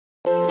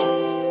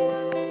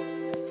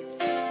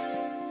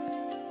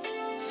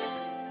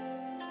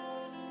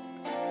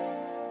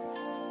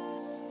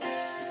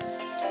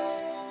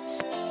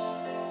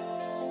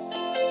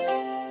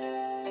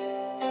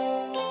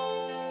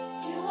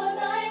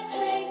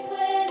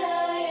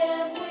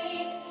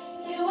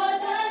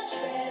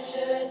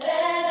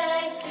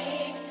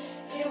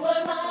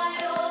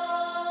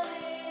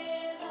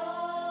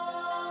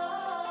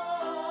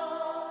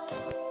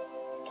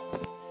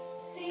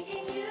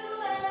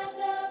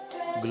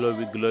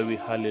Glory, glory,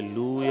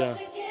 hallelujah.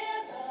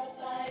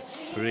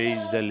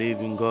 Praise the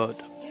living God.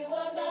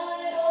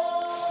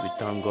 We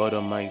thank God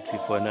Almighty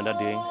for another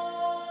day,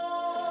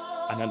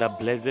 another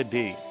blessed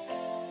day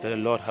that the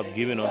Lord have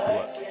given unto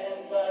us.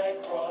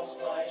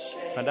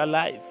 Another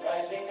life,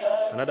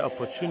 another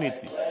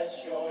opportunity,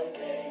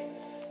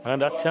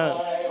 another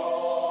chance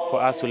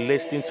for us to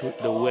listen to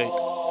the word,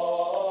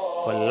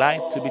 for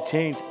life to be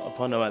changed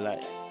upon our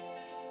life.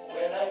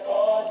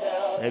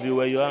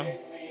 Everywhere you are,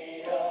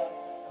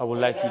 I would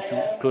like you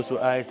to close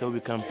your eyes so we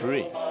can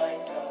pray.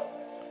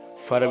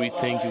 Father, we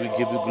thank you, we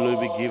give you glory,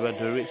 we give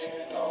adoration.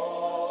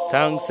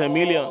 Thanks a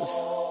millions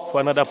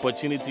for another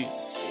opportunity.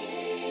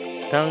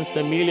 Thanks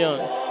a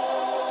millions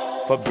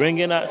for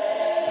bringing us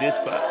this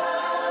far.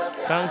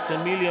 Thanks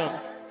a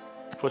millions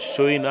for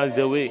showing us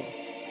the way.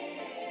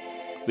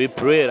 We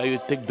pray that you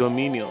take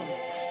dominion.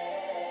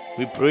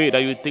 We pray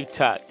that you take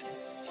charge.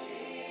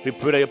 We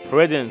pray that your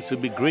presence will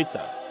be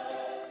greater.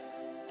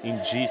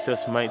 In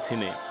Jesus' mighty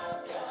name.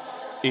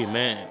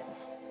 Amen.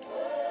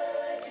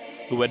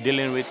 We were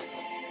dealing with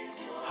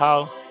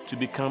how to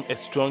become a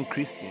strong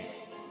Christian.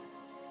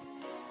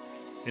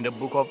 In the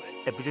book of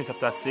Ephesians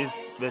chapter 6,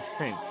 verse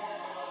 10. It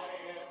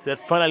said,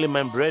 finally,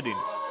 my brethren,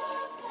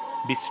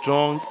 be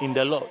strong in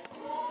the Lord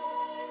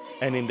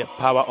and in the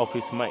power of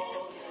his might.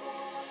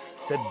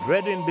 It said,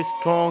 brethren, be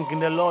strong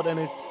in the Lord and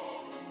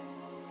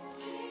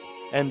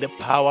the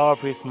power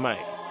of his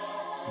might.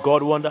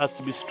 God wants us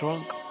to be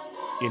strong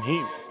in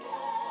him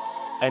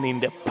and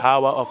in the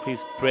power of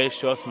his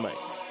precious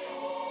might.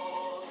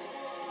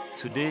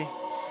 Today,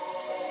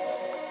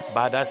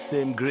 by that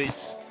same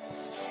grace,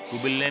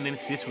 we'll be learning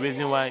 6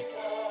 reasons why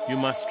you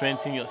must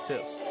strengthen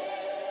yourself.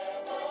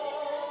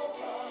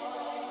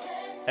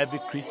 Every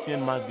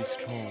Christian must be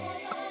strong.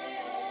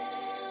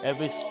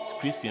 Every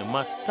Christian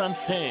must stand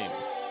firm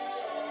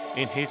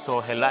in his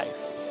or her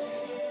life.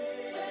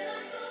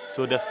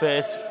 So the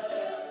first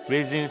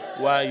reason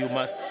why you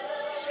must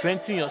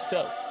strengthen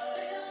yourself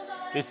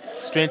is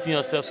strengthen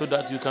yourself so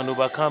that you can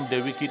overcome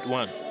the wicked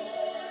one.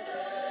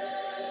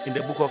 In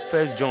the book of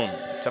 1 John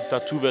chapter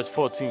 2 verse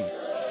 14,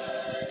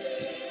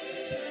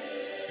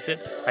 he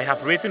said, I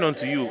have written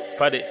unto you,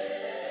 fathers,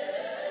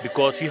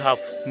 because you have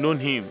known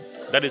him,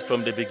 that is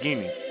from the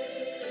beginning.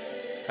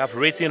 I have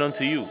written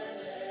unto you,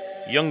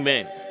 young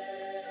men,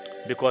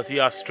 because ye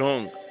are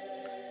strong,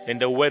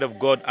 and the word of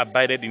God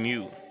abideth in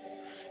you,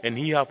 and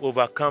ye have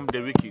overcome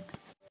the wicked.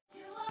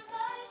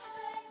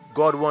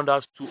 God wants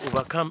us to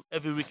overcome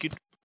every wicked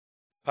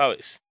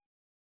powers.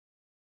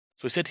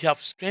 So he said he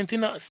have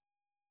strengthened us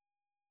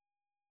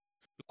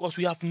because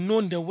we have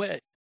known the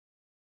word.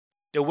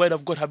 The word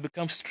of God have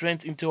become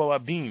strength into our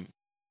being.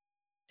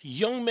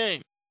 Young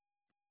men,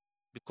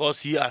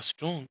 because ye are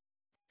strong,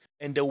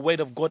 and the word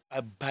of God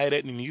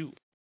abideth in you,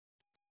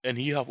 and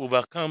ye have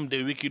overcome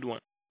the wicked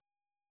one.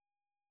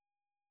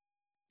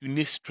 You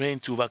need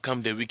strength to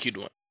overcome the wicked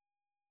one.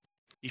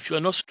 If you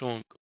are not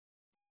strong,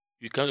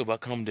 you can't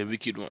overcome the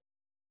wicked one.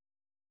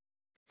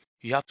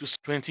 You have to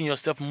strengthen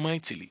yourself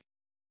mightily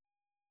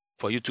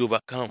for you to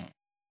overcome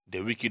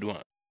the wicked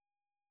one.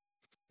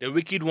 The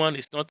wicked one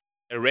is not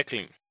a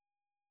reckoning.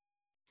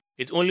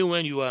 It's only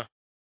when you are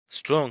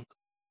strong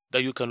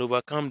that you can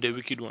overcome the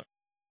wicked one.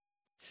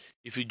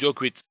 If you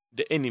joke with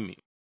the enemy,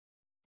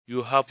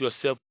 you have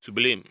yourself to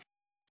blame.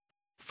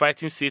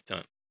 Fighting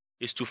Satan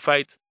is to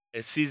fight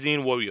a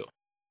seasoned warrior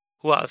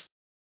who has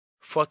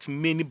fought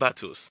many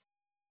battles.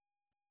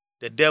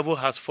 The devil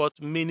has fought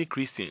many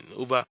Christians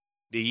over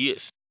the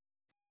years.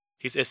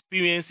 His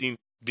experience in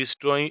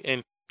destroying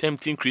and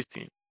tempting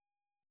Christians.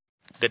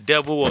 The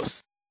devil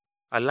was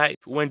alive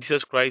when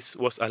Jesus Christ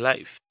was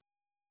alive.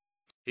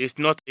 He is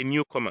not a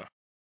newcomer,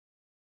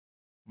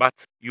 but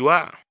you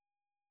are.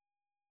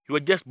 You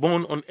were just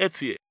born on earth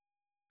here,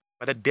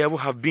 but the devil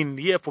have been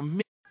here for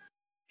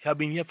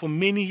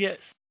many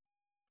years,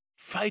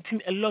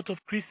 fighting a lot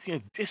of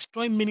Christians,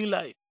 destroying many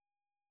lives.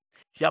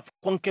 He have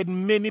conquered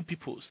many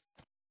peoples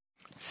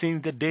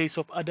since the days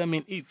of Adam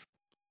and Eve.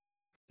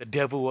 The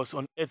devil was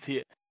on earth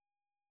here,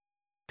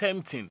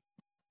 tempting,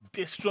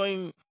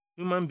 destroying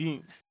human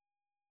beings.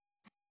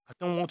 I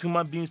don't want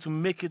human beings to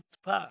make it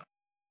far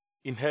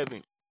in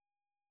heaven.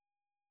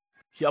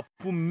 He have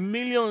put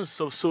millions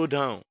of souls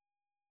down,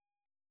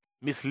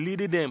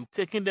 misleading them,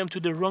 taking them to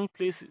the wrong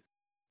places,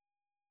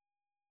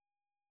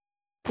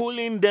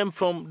 pulling them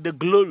from the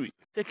glory,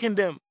 taking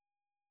them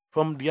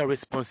from their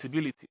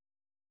responsibility.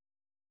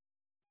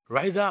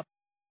 Rise up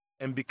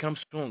and become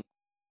strong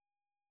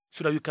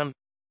so that you can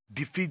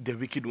defeat the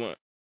wicked one.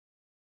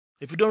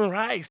 If you don't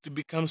rise to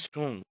become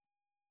strong,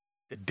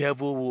 the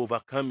devil will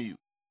overcome you.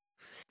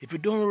 If you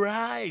don't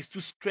rise to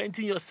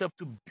strengthen yourself,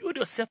 to build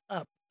yourself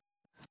up,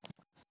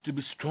 to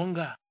be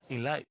stronger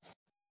in life,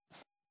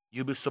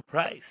 you'll be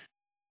surprised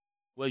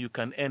where you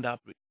can end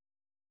up with.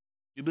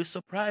 You'll be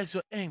surprised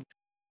your end,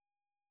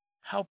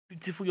 how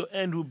pitiful your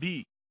end will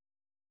be.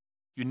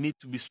 You need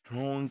to be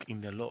strong in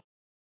the Lord.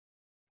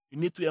 You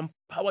need to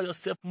empower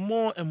yourself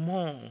more and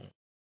more.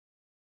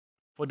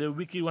 For the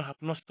wicked one have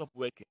not stopped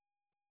working.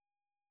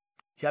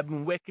 He has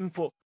been working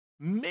for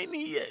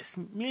many years,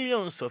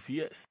 millions of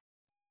years,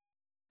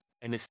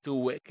 and it's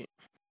still working,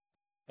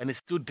 and it's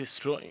still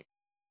destroying,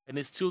 and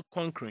it's still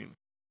conquering.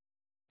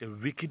 The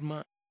wicked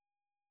man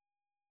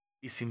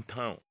is in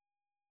town.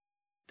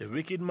 The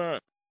wicked man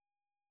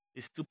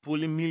is still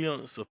pulling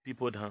millions of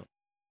people down.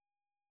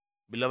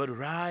 Beloved,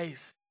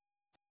 rise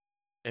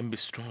and be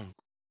strong.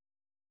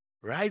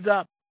 Rise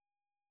up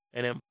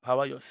and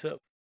empower yourself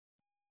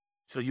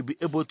so that you'll be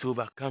able to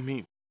overcome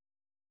him,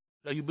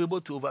 so that you'll be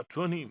able to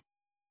overthrow him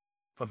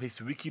from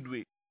his wicked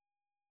way,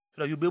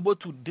 so that you'll be able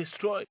to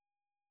destroy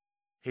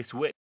his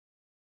work,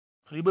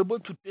 so you'll be able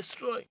to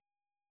destroy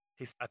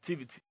his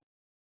activity.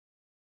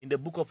 In the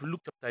book of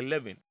Luke, chapter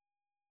 11,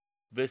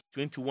 verse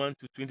 21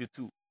 to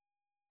 22,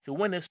 so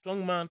when a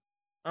strong man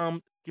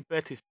armed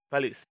keepeth his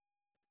palace,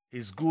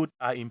 his goods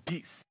are in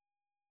peace.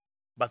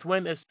 But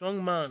when a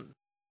strong man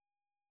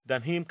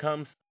than him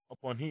comes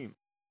upon him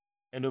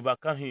and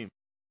overcome him,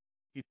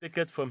 he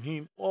taketh from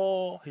him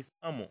all his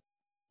armor,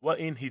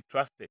 wherein he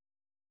trusted,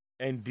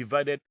 and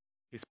divided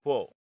his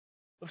spoil.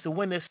 So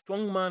when a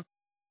strong man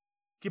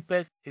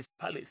keepeth his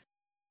palace,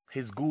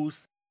 his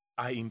goods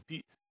are in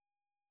peace.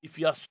 If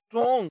you are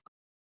strong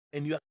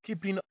and you are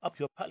keeping up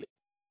your palace,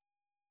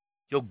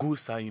 your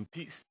goods are in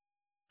peace.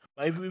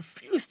 But if you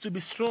refuse to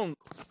be strong,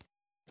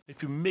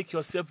 if you make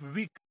yourself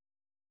weak,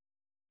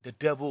 the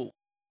devil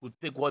will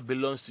take what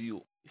belongs to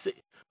you. He said,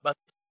 but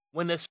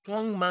when a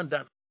strong man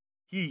than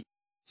he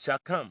shall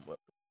come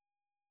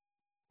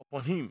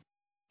upon him,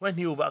 when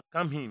he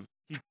overcome him,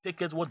 he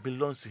taketh what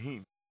belongs to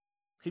him.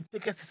 He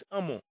taketh his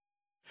armor.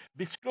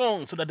 Be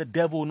strong so that the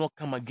devil will not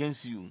come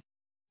against you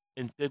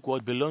and take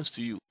what belongs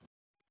to you.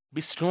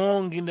 Be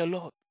strong in the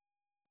Lord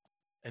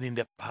and in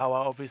the power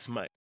of his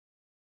might.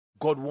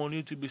 God wants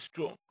you to be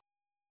strong.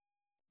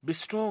 Be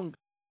strong.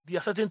 There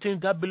are certain things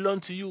that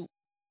belong to you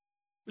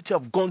which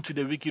have gone to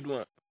the wicked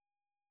one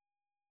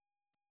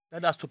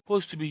that are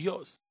supposed to be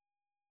yours.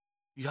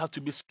 You have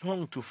to be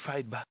strong to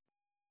fight back.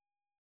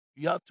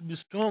 You have to be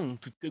strong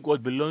to take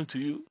what belongs to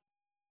you.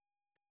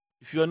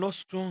 If you are not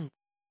strong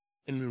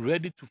and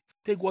ready to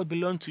take what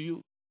belongs to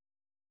you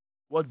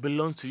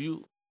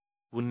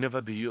will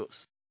never be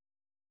yours.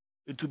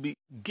 It will be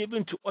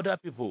given to other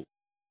people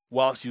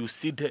whilst you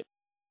sit there,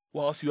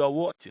 whilst you are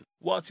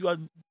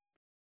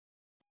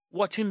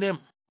watching them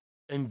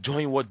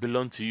enjoying what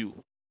belongs to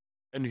you,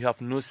 and you have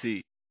no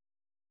say.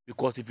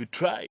 Because if you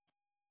try,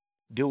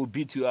 they will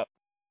beat you up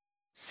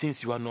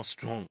since you are not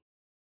strong.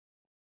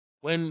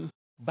 When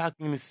back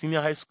in the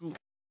senior high school,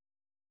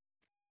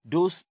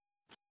 those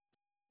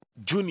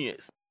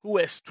juniors who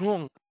were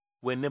strong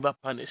were never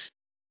punished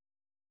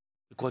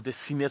because the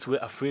seniors were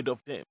afraid of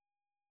them.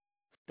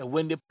 That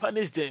when they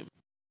punish them,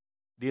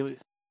 they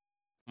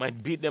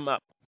might beat them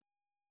up.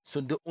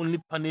 So they only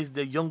punish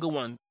the younger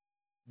one,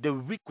 the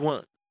weak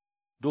one.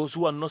 Those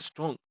who are not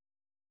strong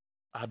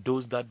are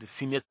those that the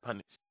seniors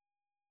punish.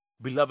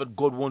 Beloved,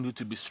 God wants you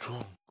to be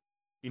strong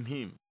in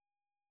Him.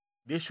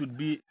 There should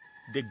be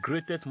the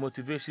greatest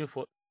motivation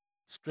for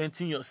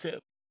strengthening yourself.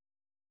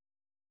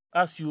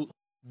 As you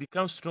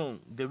become strong,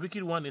 the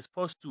wicked one is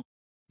forced to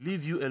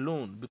leave you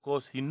alone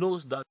because he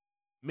knows that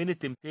many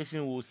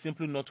temptations will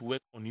simply not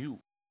work on you.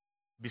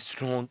 Be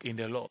strong in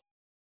the Lord.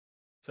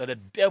 So the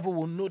devil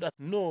will know that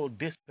no,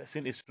 this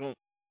person is strong.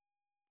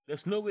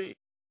 There's no way.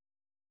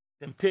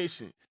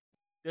 Temptations.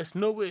 There's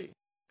no way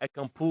I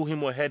can pull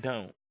him or her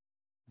down.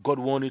 God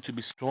wants you to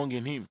be strong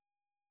in him.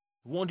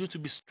 He wants you to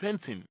be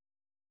strengthened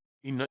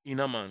in the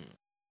inner man.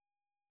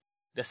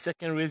 The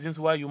second reason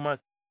why you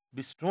must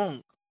be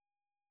strong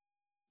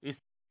is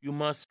you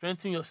must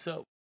strengthen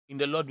yourself in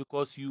the Lord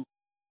because your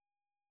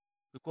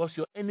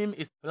enemy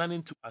is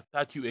planning to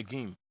attack you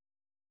again.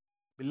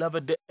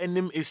 Beloved, the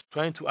enemy is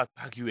trying to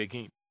attack you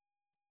again.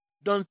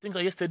 Don't think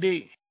that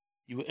yesterday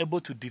you were able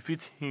to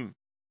defeat him.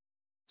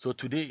 So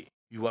today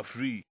you are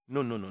free.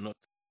 No, not.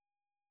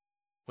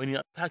 When he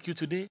attacks you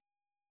today,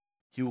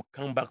 he will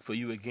come back for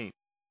you again.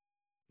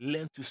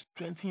 Learn to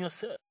strengthen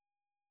yourself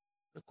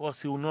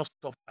because he will not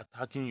stop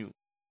attacking you.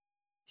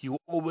 He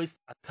will always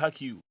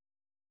attack you.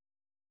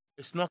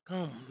 It's not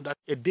come that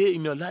a day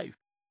in your life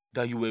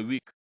that you were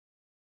weak.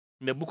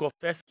 In the book of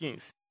 1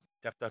 Kings,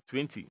 chapter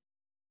 20,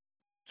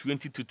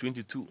 20 to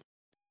 22,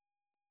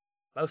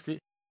 Bible says,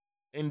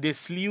 and they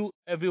slew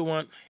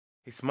everyone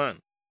his man,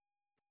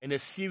 and the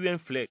Syrian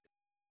fled,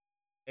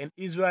 and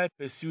Israel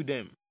pursued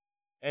them,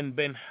 and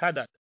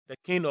Ben-Hadad, the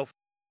king of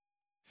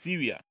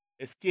Syria,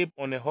 escaped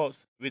on a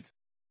horse with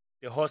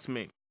the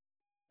horsemen,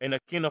 and the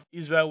king of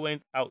Israel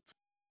went out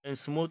and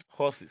smote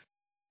horses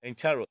and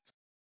chariots,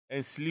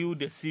 and slew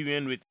the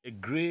Syrian with a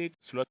great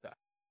slaughter.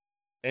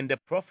 And the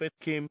prophet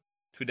came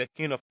to the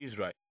king of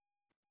Israel,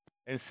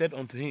 and said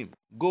unto him,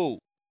 go,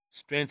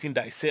 strengthen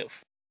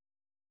thyself,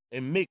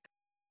 and make,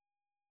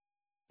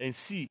 and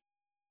see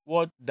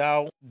what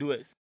thou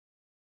doest.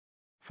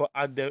 For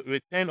at the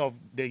return of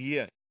the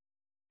year,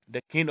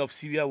 the king of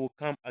Syria will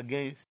come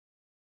against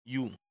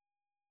you.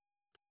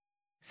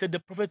 He said, the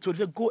prophet told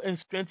him, go and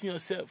strengthen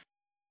yourself,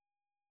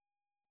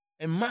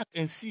 and mark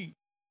and see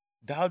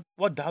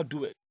what thou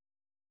doest.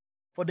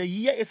 For the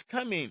year is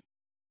coming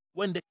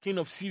when the king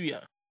of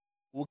Syria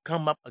will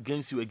come up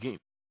against you again.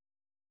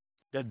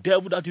 The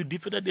devil that you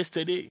defeated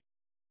yesterday,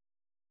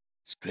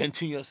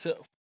 strengthen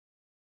yourself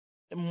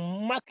and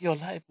mark your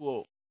life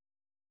well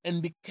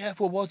and be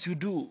careful what you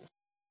do.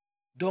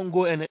 Don't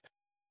go and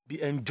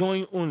be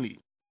enjoying only,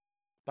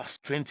 but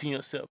strengthen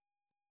yourself.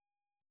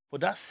 For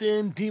that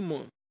same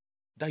demon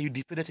that you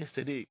defeated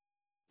yesterday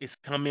is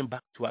coming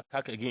back to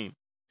attack again.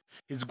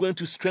 He's going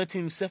to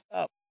strengthen himself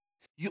up.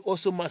 You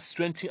also must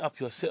strengthen up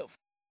yourself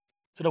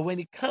so that when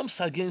he comes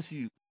against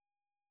you,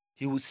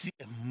 he will see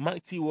a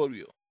mighty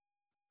warrior.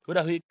 So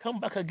that when he come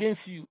back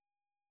against you,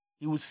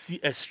 he will see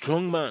a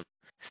strong man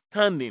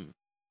standing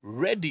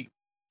ready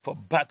for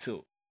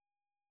battle.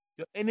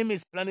 Your enemy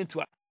is planning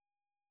to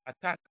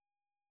attack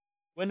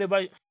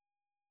whenever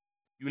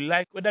you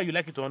like, whether you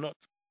like it or not.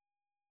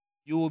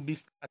 You will be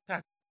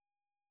attacked.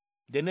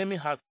 The enemy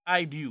has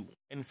eyed you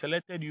and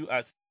selected you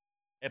as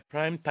a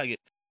prime target.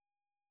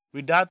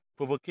 Without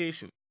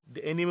provocation,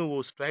 the enemy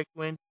will strike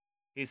when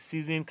his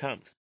season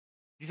comes.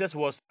 Jesus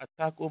was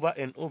attacked over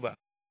and over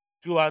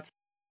throughout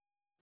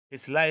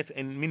his life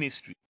and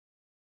ministry,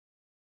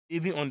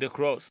 even on the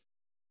cross.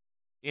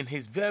 In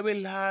his very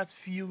last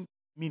few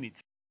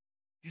minutes,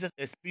 Jesus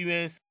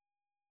experienced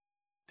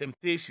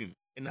temptation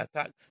and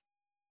attacks.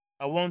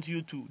 I want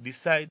you to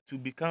decide to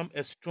become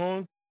a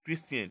strong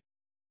Christian,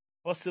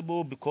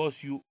 possible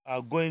because you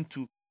are going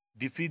to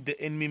defeat the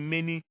enemy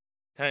many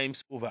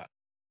times over.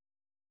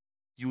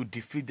 You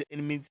defeat the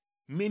enemy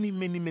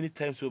many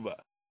times over.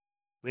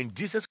 When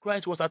Jesus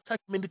Christ was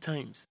attacked many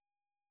times,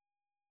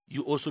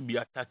 you also be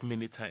attacked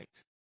many times.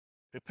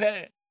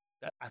 Prepare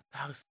that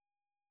attacks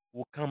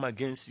will come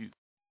against you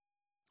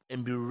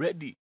and be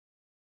ready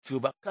to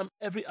overcome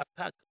every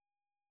attack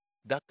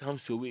that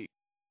comes your way.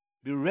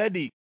 Be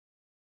ready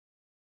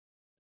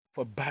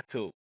for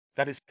battle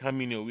that is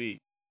coming your way.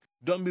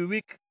 Don't be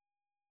weak.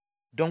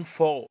 Don't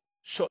fall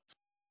short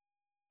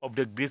of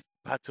the great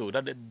battle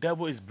that the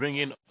devil is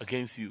bringing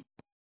against you.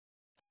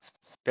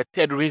 The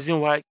third reason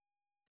why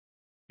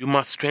you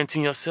must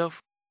strengthen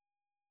yourself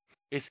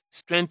is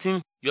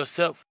strengthen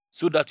yourself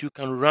so that you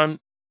can run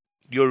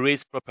your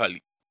race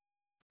properly.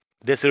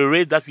 There's a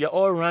race that we are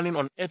all running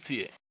on earth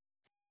here,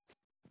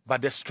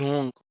 but the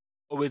strong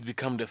always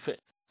become the first.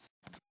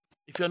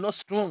 If you're not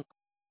strong,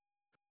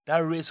 that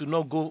race will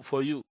not go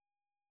for you.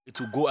 It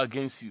will go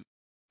against you.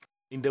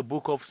 In the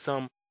book of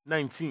Psalm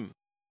 19,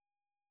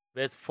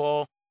 verse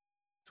 4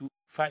 to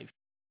 5,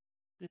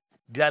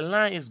 their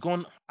line is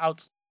gone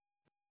out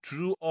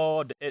through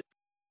all the earth,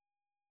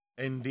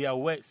 and their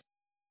words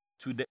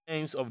to the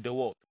ends of the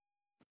world.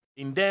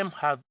 In them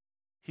have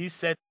he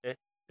set a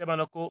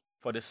tabernacle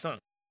for the sun,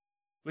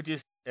 which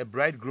is a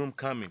bridegroom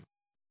coming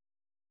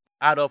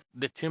out of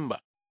the timber,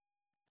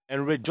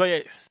 and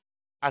rejoices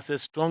as a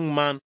strong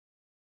man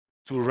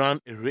to run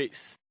a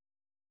race.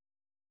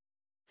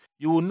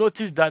 You will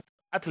notice that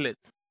athletes,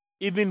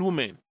 even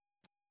women,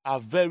 are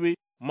very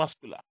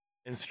muscular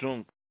and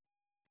strong.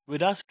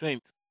 Without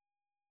strength,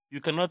 you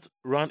cannot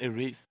run a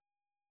race.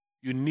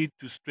 You need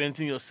to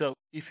strengthen yourself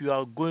if you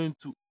are going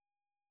to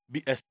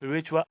be a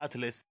spiritual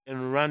athlete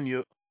and run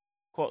your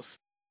course.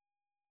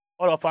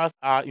 All of us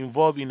are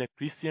involved in a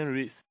Christian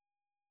race.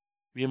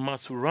 We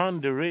must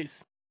run the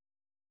race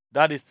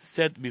that is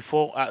set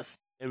before us,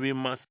 and we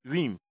must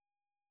win.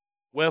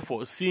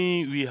 Wherefore,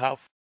 seeing we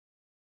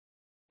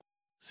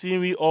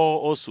all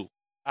also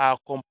are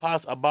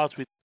compassed about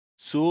with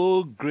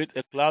so great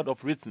a cloud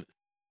of witness,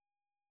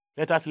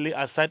 let us lay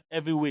aside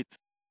every weight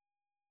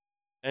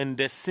and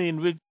the sin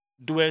which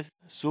doeth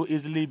so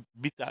easily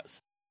beat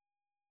us,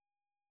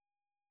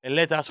 and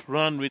let us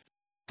run with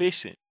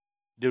patience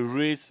the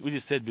race which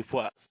is set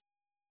before us.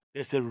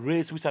 There's a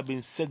race which has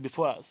been set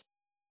before us.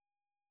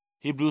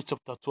 Hebrews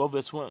chapter 12,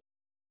 verse 1.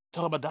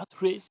 Talk about that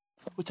race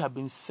which has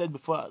been set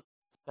before us.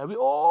 That we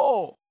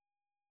all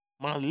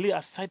must lay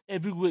aside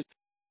every weight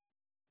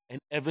and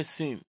every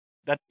sin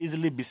that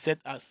easily beset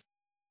us,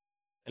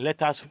 and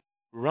let us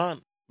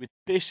run with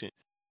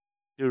patience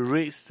the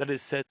race that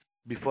is set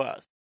before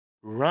us.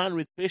 Run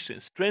with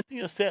patience. Strengthen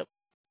yourself.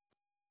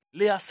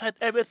 Lay aside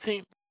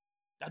everything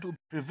that will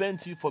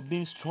prevent you from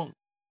being strong,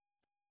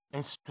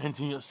 and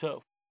strengthen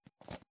yourself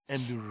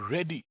and be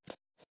ready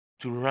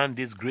to run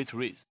this great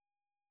race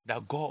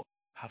that God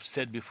have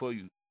set before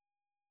you.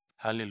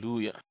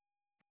 Hallelujah.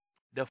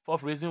 The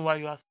fourth reason why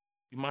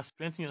you must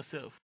strengthen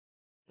yourself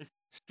is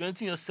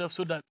strengthen yourself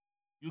so that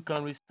you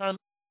can withstand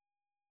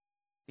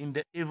in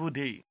the evil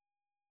day.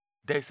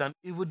 There is an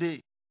evil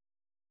day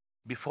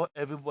before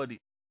everybody.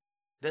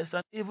 There is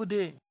an evil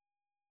day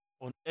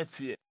on earth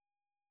here.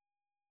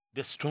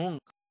 The strong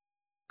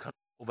can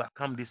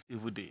overcome this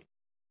evil day,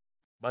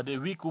 but the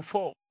weak will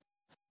fall.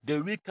 The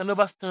weak can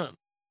never stand.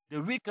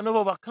 The weak can never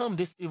overcome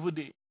this evil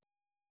day.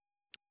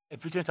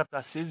 Ephesians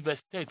chapter 6,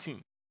 verse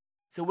 13.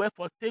 So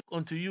wherefore take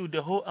unto you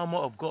the whole armor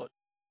of God,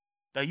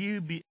 that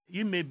you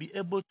may be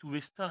able to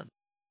withstand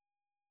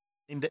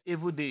in the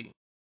evil day,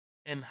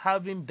 and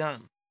having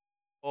done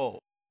all,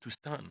 to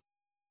stand.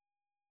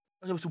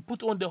 To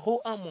put on the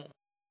whole armor,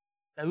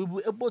 that we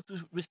will be able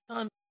to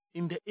withstand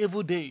in the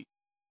evil day.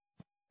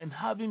 And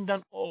having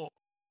done all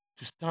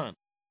to stand,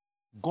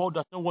 God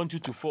does not want you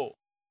to fall.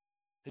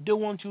 He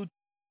don't want you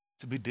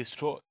to be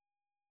destroyed.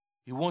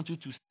 He wants you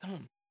to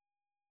stand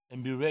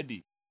and be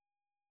ready.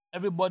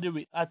 Everybody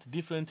reacts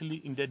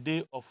differently in the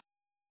day of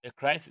a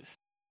crisis.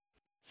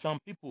 Some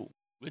people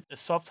with a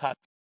soft heart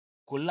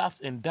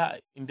collapse and die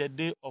in the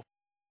day of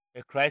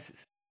a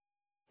crisis.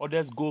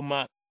 Others go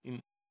mad in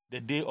the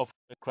day of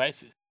a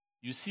crisis.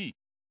 You see,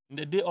 in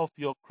the day of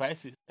your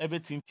crisis,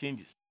 everything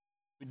changes.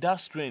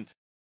 Without strength,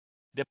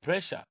 the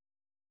pressure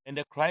and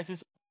the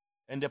crisis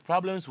and the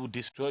problems will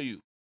destroy you.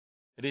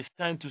 It is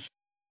time to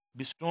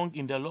be strong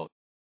in the Lord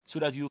so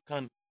that you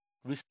can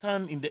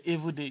withstand in the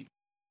evil day.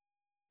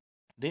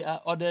 There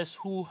are others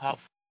who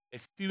have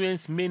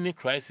experienced many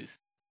crises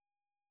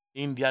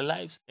in their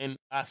lives and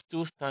are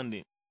still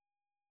standing.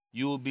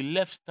 You will be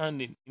left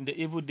standing in the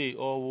evil day,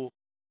 or will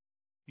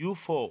you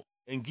fall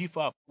and give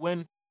up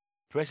when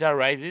pressure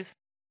rises?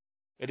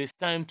 It is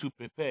time to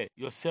prepare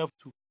yourself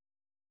to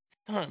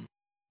stand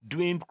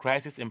during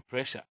crisis and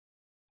pressure.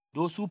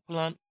 Those who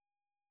plan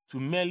to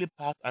merely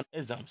pass an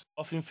exam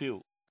often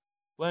fail.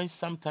 When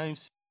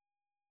sometimes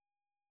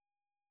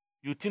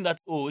you think that,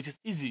 oh, it is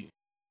easy,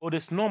 or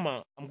it's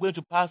normal, I'm going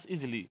to pass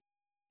easily,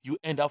 you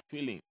end up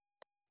failing.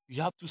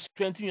 You have to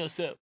strengthen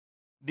yourself.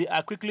 They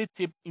are quickly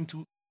tipped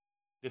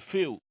the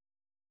fail,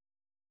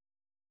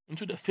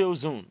 into the fail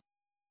zone.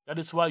 That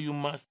is why you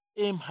must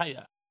aim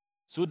higher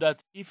so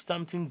that if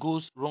something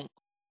goes wrong,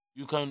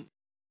 you can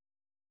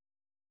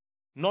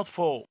not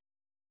fall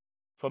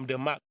from the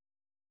mark.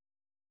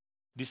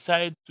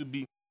 Decide to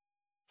be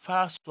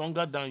far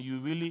stronger than you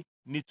really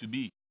need to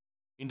be.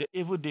 In the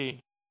evil day,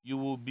 you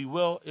will be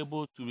well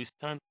able to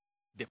withstand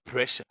the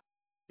pressure.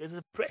 There's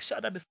a pressure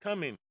that is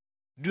coming.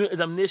 During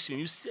examination,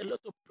 you see a lot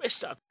of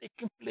pressure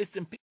taking place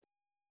and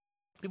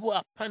people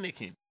are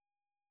panicking.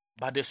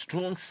 But the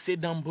strong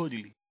sit down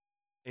bodily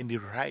and they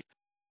write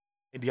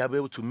and they are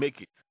able to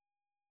make it.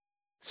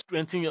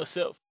 Strengthen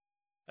yourself.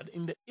 That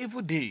in the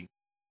evil day,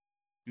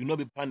 you'll not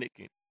be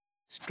panicking.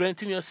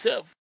 Strengthen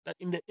yourself that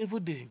in the evil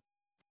day,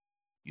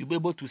 you'll be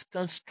able to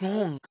stand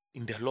strong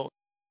in the Lord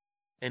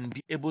and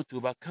be able to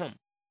overcome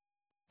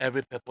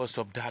every purpose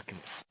of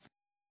darkness.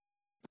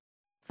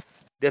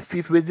 The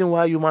fifth reason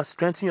why you must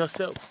strengthen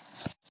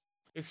yourself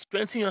is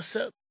strengthen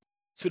yourself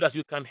so that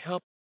you can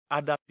help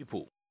other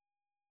people.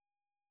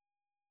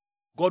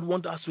 God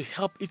wants us to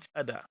help each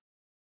other.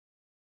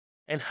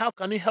 And how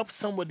can you help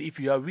somebody if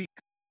you are weak?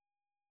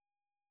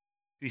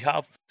 You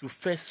have to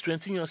first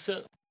strengthen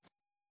yourself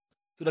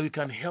so that you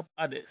can help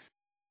others.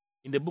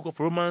 In the book of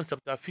Romans,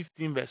 chapter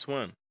 15, verse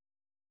 1,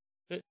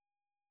 okay,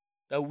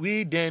 that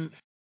we then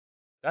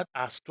that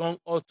are strong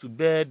ought to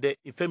bear the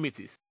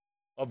infirmities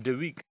of the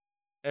weak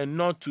and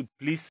not to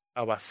please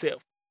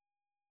ourselves.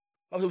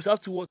 But we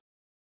have to what?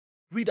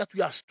 We that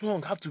we are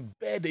strong have to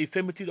bear the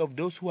infirmities of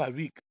those who are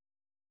weak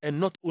and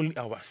not only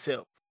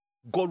ourselves.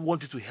 God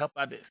wants you to help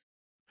others.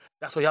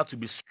 That's why you have to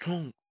be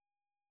strong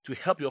to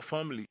help your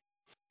family.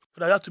 So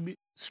that you have to be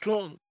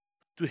strong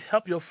to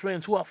help your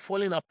friends who are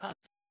falling apart,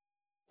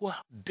 who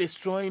are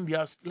destroying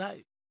their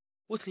life,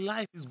 whose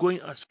life is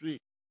going astray.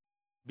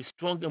 Be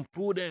strong and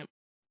pull them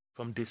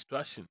from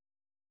destruction.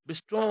 Be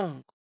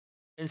strong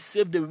and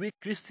save the weak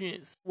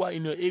Christians who are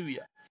in your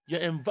area, your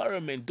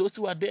environment, those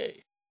who are there.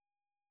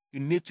 You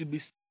need to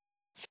be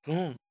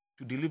strong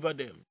to deliver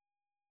them.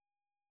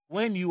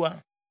 When you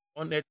are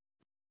on an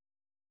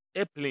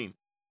airplane,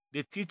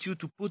 they teach you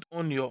to put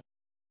on your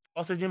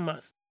oxygen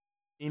mask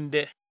in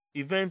the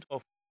event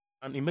of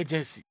an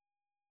emergency.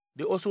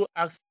 They also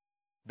ask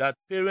that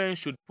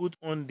parents should put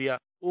on their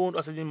own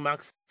oxygen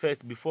masks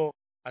first before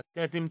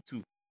attending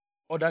to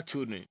other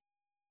children.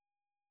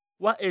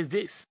 What is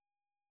this?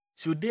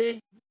 Should they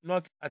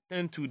not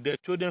attend to their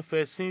children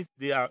first since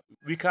they are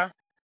weaker?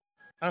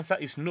 Answer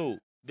is no.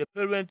 The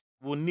parent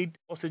will need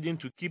oxygen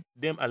to keep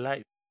them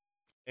alive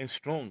and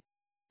strong.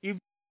 If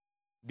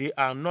they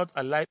are not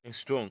alive and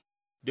strong,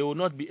 they will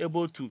not be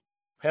able to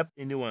help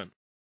anyone,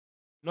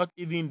 not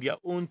even their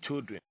own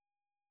children.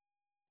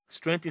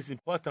 Strength is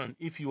important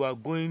if you are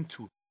going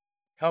to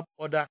help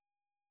other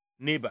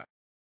neighbor.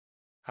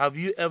 Have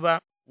you ever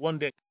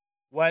wondered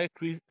why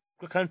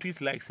countries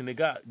like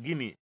Senegal,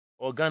 Guinea,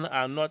 or Ghana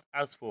are not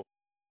asked for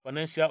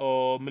financial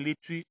or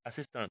military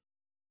assistance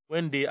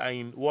when they are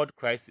in world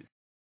crisis?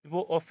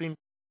 People often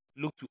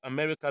look to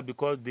America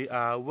because they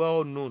are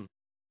well known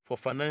for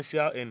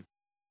financial and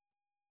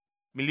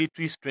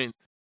military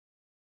strength.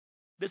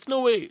 There's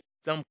no way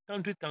some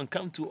countries can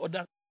come to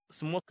other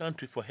small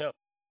countries for help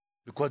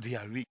because they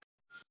are weak.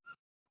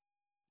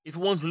 If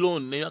you want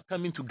loan, then you're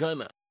coming to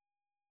Ghana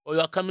or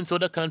you're coming to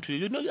other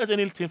countries, you don't get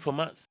anything from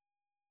us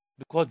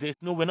because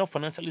we're not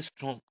financially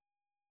strong.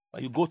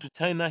 But you go to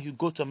China, you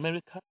go to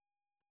America,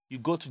 you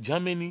go to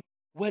Germany,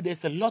 where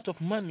there's a lot of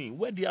money,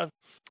 where they are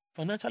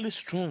financially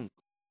strong.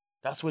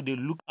 That's where they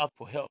look up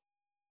for help.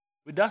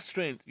 With that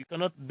strength, you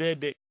cannot bear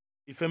the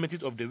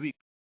infirmities of the weak.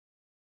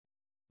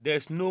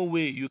 There's no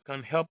way you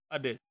can help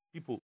other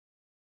people,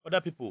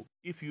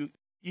 if you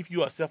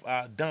yourself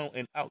are down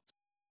and out.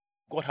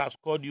 God has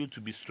called you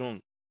to be strong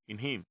in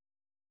Him.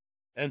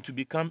 and to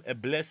become a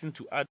blessing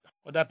to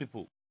other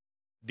people.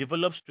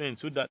 Develop strength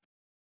so that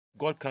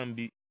God can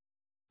be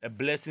a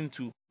blessing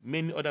to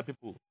many other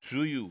people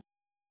through you.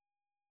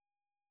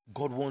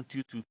 God wants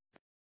you to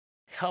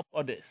help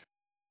others.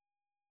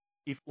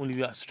 If only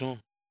you are strong,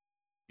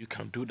 you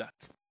can do that.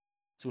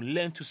 So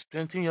learn to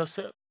strengthen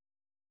yourself.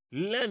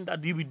 Learn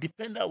that you will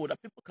depend on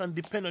that people can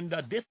depend on you,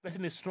 that this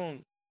person is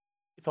strong.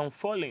 If I'm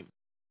falling,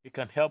 he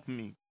can help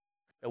me.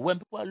 And when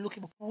people are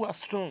looking for people who are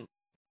strong,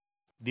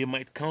 they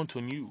might count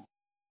on you.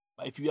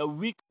 But if you are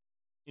weak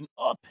in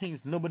all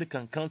things, nobody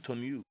can count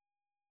on you.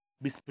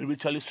 Be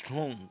spiritually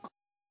strong.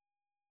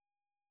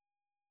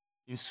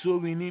 In soul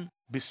winning,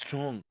 be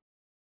strong.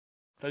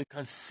 So that you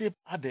can save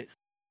others.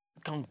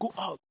 You can go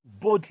out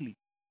boldly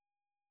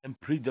and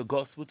preach the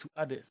gospel to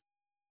others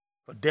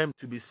for them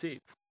to be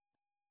saved.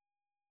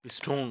 Be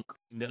strong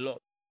in the Lord.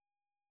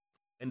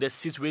 And the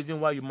sixth reason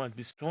why you must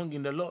be strong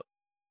in the Lord,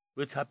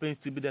 which happens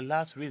to be the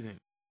last reason,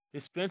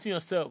 is strengthen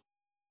yourself,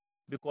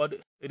 because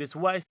it is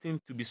wise thing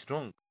to be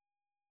strong.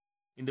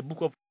 In the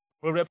book of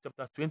Proverbs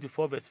chapter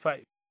 24 verse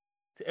 5,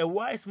 a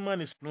wise man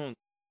is strong,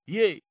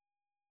 yea,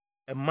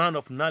 a man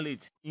of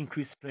knowledge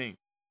increase strength.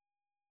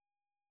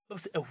 So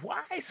a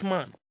wise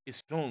man is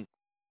strong.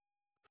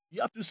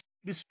 You have to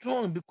be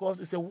strong because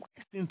it's a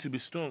wise thing to be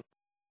strong.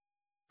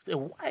 It's a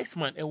wise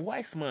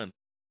man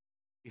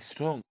is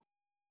strong,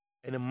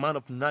 and a man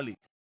of knowledge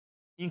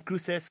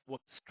increases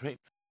what?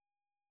 Strength.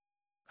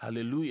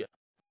 Hallelujah.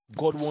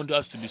 God wants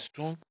us to be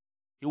strong.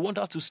 He wants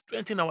us to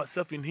strengthen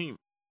ourselves in Him.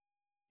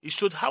 He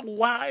showed how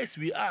wise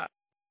we are.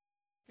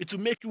 It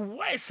will make you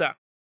wiser.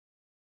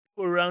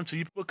 People around to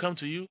you, people come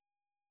to you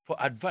for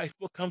advice,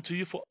 people come to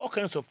you for all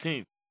kinds of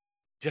things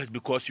just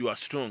because you are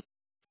strong.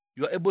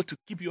 You are able to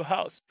keep your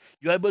house.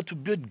 You are able to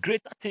build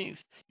greater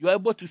things. You are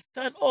able to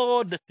stand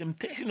all the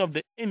temptation of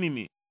the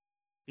enemy.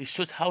 It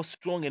shows how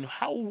strong and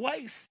how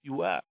wise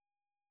you are.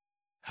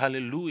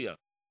 Hallelujah.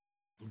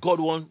 God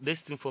wants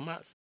this thing from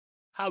us.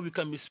 How we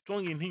can be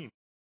strong in Him.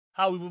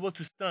 How we are able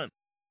to stand.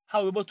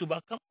 How we are able to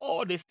overcome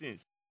all these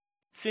things.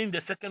 Since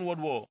the Second World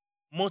War,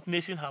 most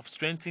nations have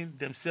strengthened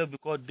themselves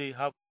because they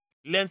have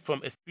learned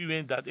from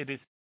experience that it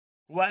is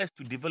wise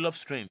to develop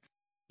strength.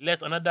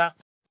 Lest another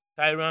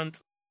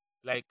tyrant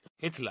like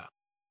Hitler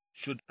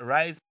should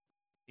rise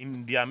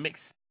in their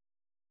mix.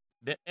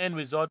 The end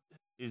result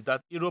is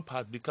that Europe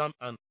has become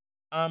an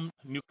armed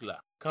nuclear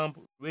camp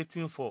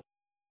waiting for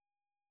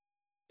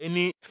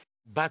any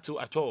battle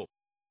at all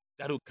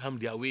that will come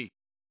their way.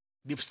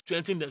 They've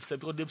strengthened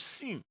themselves because they've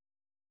seen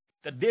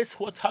that this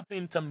what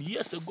happened some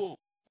years ago.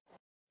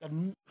 That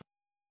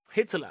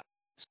Hitler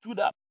stood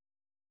up,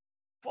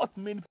 fought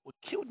many people,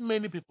 killed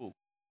many people.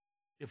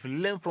 They've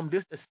learned from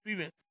this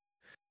experience,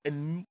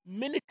 and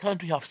many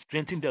countries have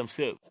strengthened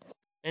themselves,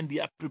 and they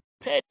are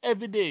prepared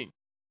every day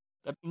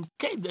that in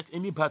case there's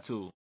any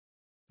battle,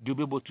 they'll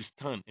be able to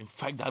stand and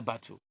fight that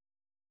battle.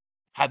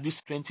 Have you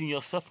strengthened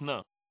yourself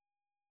now?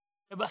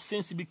 Ever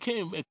since you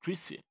became a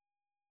Christian,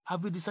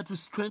 have you decided to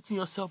strengthen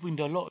yourself in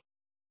the Lord?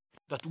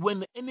 That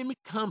when the enemy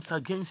comes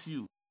against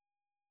you,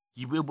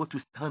 you'll be able to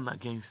stand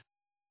against.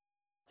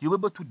 You'll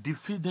be able to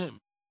defeat them.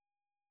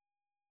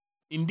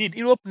 Indeed,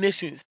 Europe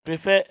nations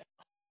prefer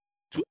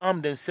to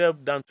arm themselves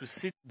than to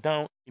sit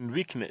down in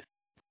weakness,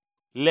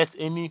 lest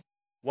any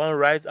one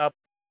rise up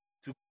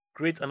to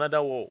create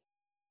another war.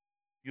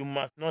 You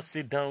must not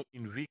sit down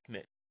in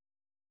weakness.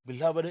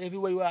 Beloved,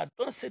 everywhere you are,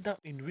 don't sit down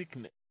in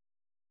weakness.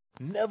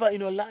 Never in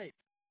your life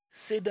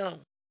sit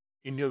down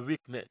in your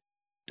weakness.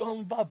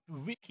 Don't be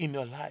weak in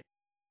your life.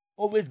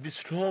 Always be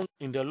strong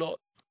in the Lord.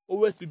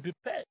 Always be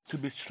prepared to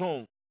be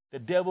strong. The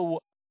devil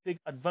will take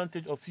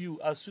advantage of you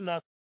as soon as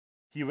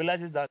he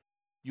realizes that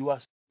you are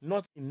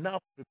not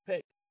enough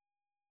prepared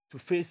to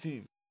face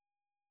him.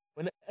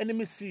 When the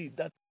enemy sees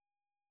that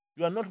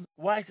you are not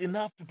wise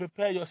enough to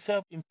prepare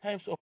yourself in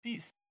times of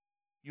peace,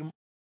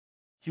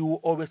 he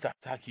will always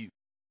attack you. He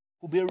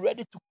will be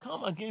ready to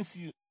come against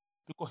you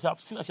because you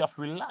have seen that you have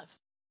relaxed.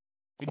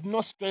 You did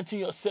not strengthen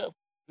yourself.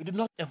 You did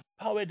not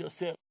empower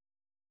yourself.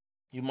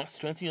 You must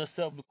strengthen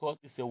yourself because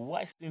it's a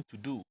wise thing to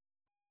do.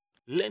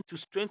 Learn to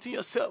strengthen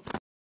yourself.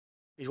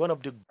 It's one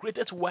of the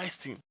greatest wise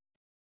things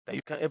that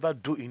you can ever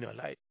do in your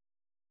life.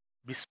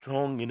 Be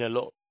strong in the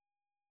Lord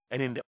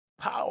and in the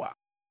power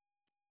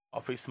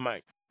of His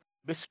might.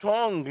 Be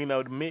strong in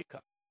our Maker.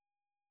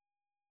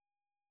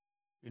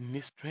 You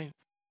need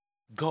strength.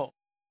 God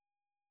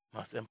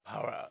must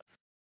empower us.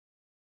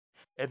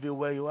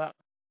 Everywhere you are,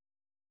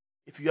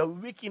 if you are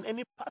weak in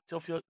any part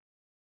of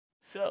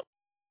yourself,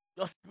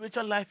 your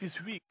spiritual life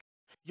is weak,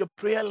 your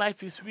prayer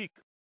life is weak.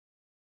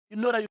 You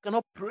know that you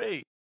cannot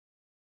pray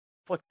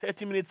for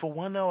 30 minutes, for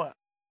 1 hour.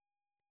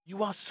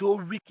 You are so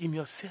weak in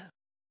yourself.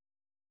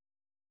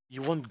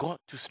 You want God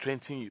to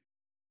strengthen you.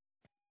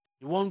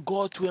 You want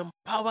God to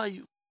empower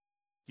you.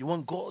 You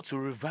want God to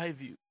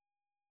revive you.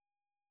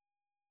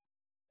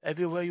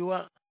 Everywhere you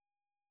are,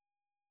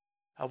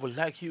 I would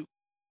like you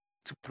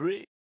to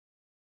pray.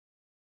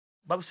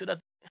 The Bible said that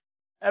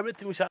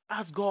everything we shall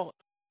ask God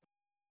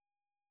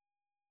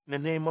in the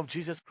name of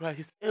Jesus Christ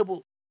is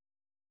able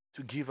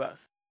to give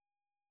us.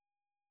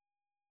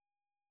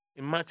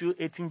 In Matthew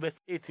 18, verse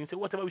 18, it says,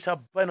 whatever we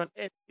shall bind on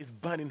earth is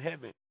bound in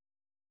heaven.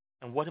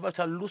 And whatever we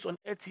shall loose on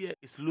earth here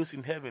is loose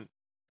in heaven.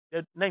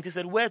 The 19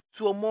 said, where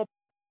two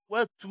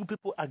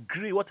people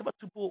agree, whatever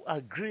two people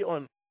agree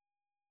on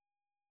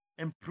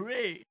and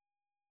pray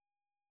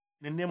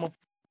in the name of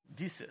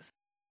Jesus,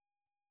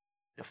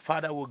 the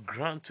Father will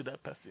grant to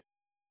that person.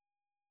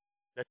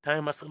 The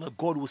time has come,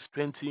 God will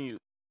strengthen you.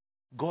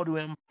 God will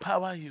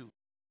empower you.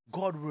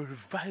 God will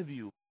revive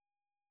you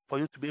for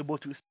you to be able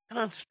to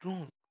stand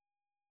strong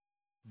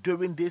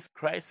during this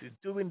crisis,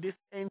 during this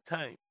end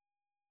time,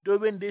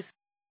 during this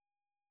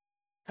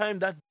time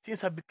that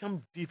things have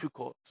become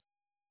difficult,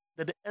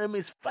 that the enemy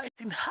is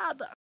fighting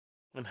harder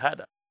and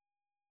harder.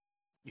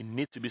 You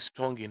need to be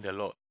strong in the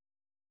Lord.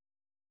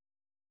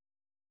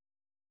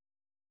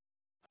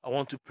 I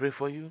want to pray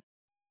for you.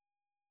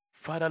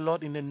 Father,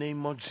 Lord, in the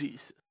name of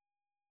Jesus,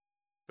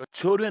 your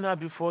children are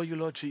before you,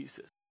 Lord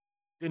Jesus.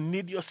 They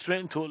need your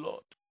strength, oh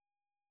Lord.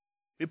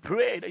 We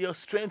pray that your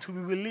strength will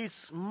be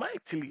released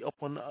mightily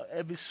upon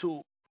every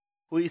soul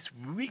who is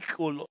weak,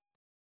 oh Lord,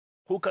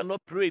 who cannot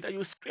pray, that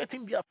you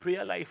strengthen their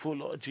prayer life, oh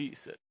Lord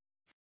Jesus.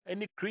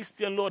 Any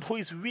Christian, Lord, who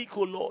is weak,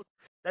 oh Lord,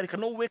 that he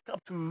cannot wake up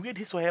to read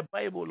his or her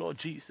Bible, Lord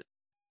Jesus.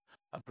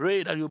 I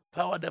pray that you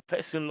power the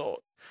person, Lord.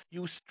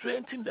 You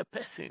strengthen the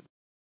person.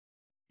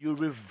 You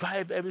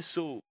revive every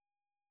soul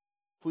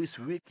who is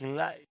weak in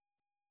life.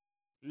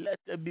 Let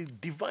there be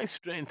divine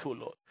strength, oh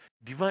Lord,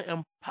 divine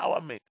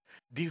empowerment,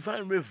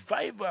 divine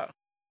revival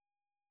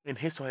in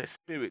his or her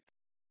spirit.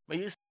 May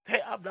you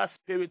stir up that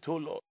spirit, oh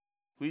Lord,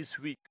 who is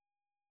weak.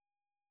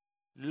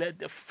 Let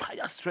the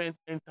fire strength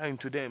enter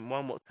into them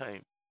one more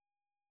time.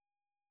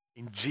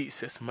 In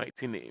Jesus'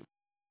 mighty name.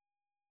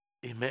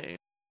 Amen.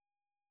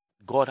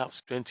 God has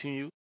strengthened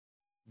you.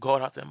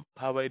 God has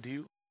empowered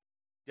you.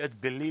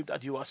 Just believe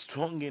that you are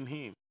strong in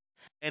Him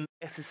and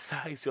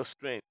exercise your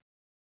strength.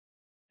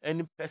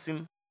 Any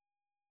person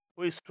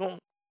who is strong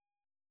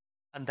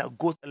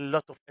undergoes a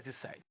lot of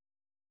exercise.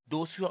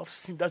 Those who have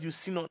seen that you've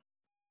seen on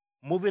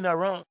moving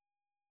around,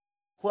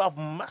 who have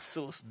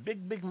muscles,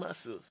 big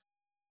muscles,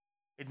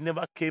 it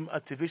never came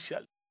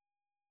artificially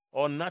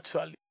or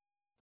naturally.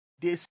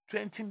 They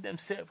strengthen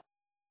themselves.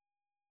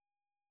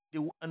 They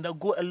will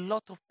undergo a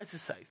lot of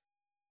exercise.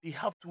 They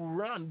have to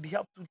run. They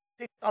have to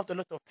take out a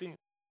lot of things.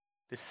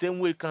 The same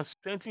way you can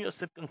strengthen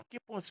yourself, you can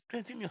keep on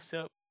strengthening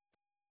yourself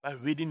by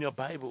reading your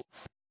Bible,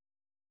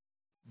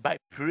 by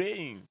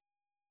praying,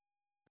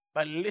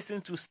 by listening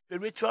to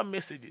spiritual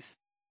messages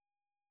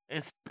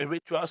and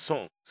spiritual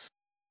songs.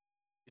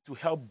 It will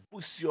help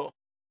boost your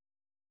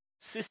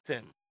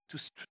system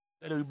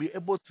that you'll be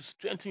able to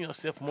strengthen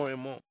yourself more and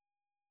more.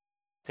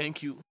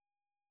 Thank you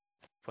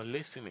for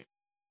listening.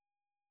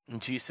 In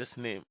Jesus'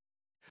 name.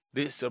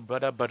 This is your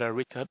brother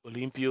Richard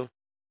Olympio.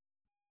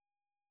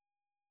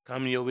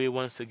 Come your way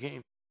once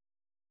again.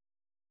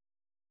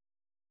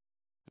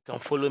 You can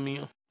follow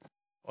me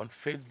on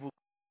Facebook,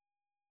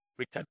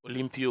 Richard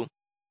Olympio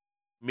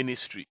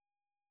Ministry.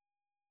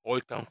 Or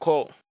you can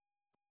call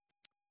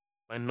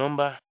my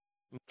number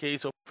in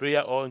case of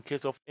prayer or in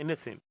case of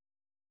anything.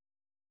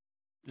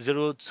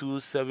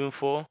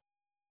 0274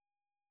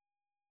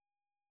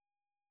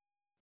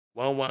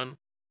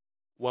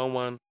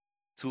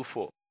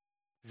 111124.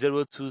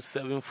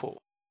 0274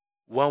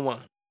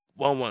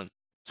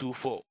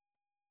 111124.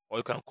 Or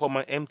you can call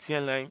my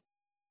MTN line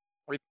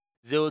with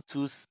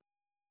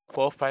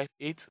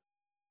 02458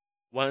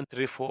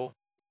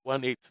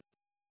 13418.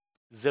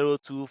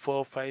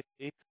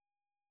 02458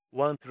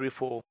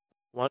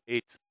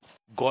 13418.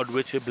 God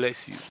richly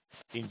bless you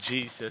in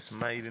Jesus'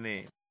 mighty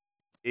name.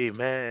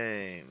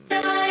 Amen.